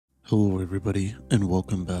Hello, everybody, and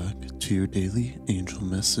welcome back to your daily angel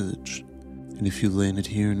message. And if you landed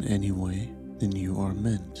here in any way, then you are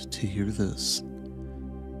meant to hear this.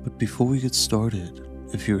 But before we get started,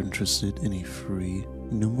 if you're interested in a free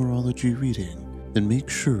numerology reading, then make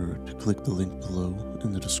sure to click the link below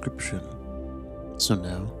in the description. So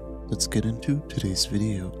now, let's get into today's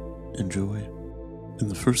video. Enjoy. And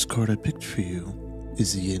the first card I picked for you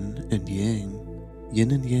is Yin and Yang.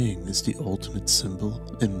 Yin and Yang is the ultimate symbol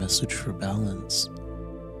and message for balance.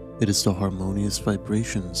 It is the harmonious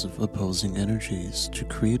vibrations of opposing energies to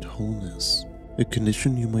create wholeness, a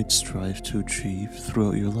condition you might strive to achieve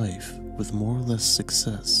throughout your life with more or less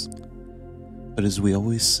success. But as we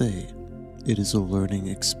always say, it is a learning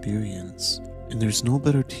experience, and there's no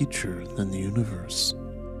better teacher than the universe.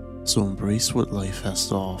 So embrace what life has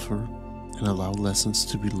to offer and allow lessons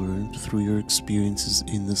to be learned through your experiences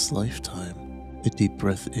in this lifetime. A deep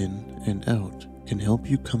breath in and out can help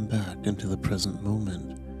you come back into the present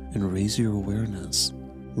moment and raise your awareness,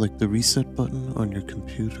 like the reset button on your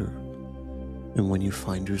computer. And when you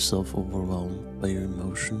find yourself overwhelmed by your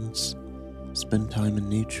emotions, spend time in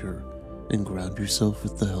nature and ground yourself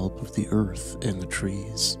with the help of the earth and the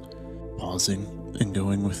trees. Pausing and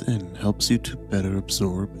going within helps you to better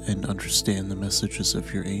absorb and understand the messages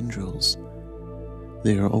of your angels.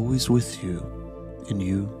 They are always with you, and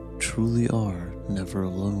you truly are never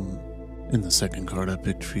alone. And the second card I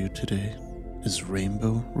picked for you today is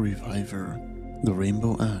Rainbow Reviver. The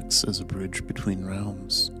rainbow acts as a bridge between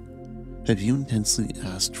realms. Have you intensely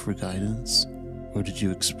asked for guidance, or did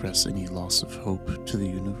you express any loss of hope to the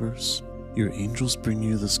universe? Your angels bring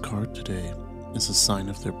you this card today as a sign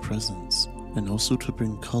of their presence, and also to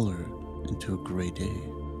bring color into a gray day.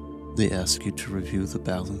 They ask you to review the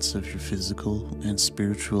balance of your physical and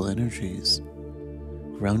spiritual energies.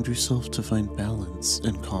 Ground yourself to find balance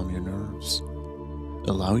and calm your nerves.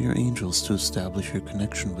 Allow your angels to establish your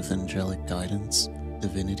connection with angelic guidance,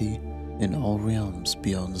 divinity, and all realms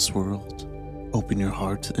beyond this world. Open your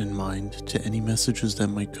heart and mind to any messages that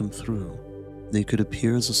might come through. They could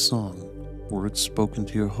appear as a song, words spoken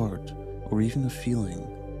to your heart, or even a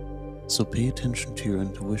feeling. So pay attention to your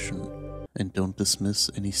intuition and don't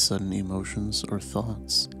dismiss any sudden emotions or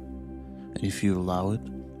thoughts. And if you allow it,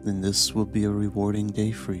 then this will be a rewarding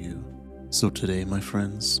day for you. So today, my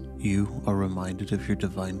friends, you are reminded of your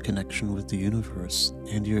divine connection with the universe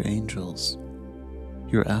and your angels.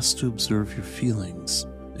 You're asked to observe your feelings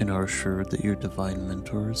and are assured that your divine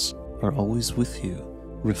mentors are always with you.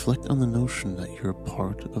 Reflect on the notion that you're a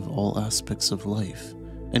part of all aspects of life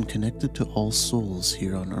and connected to all souls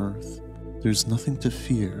here on earth. There's nothing to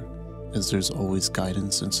fear, as there's always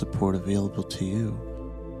guidance and support available to you.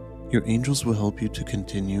 Your angels will help you to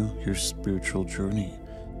continue your spiritual journey,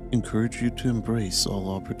 encourage you to embrace all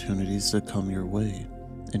opportunities that come your way,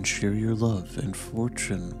 and share your love and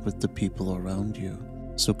fortune with the people around you.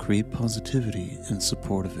 So create positivity and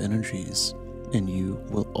supportive energies, and you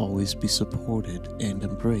will always be supported and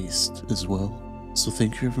embraced as well. So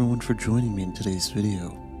thank you everyone for joining me in today's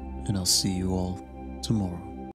video, and I'll see you all tomorrow.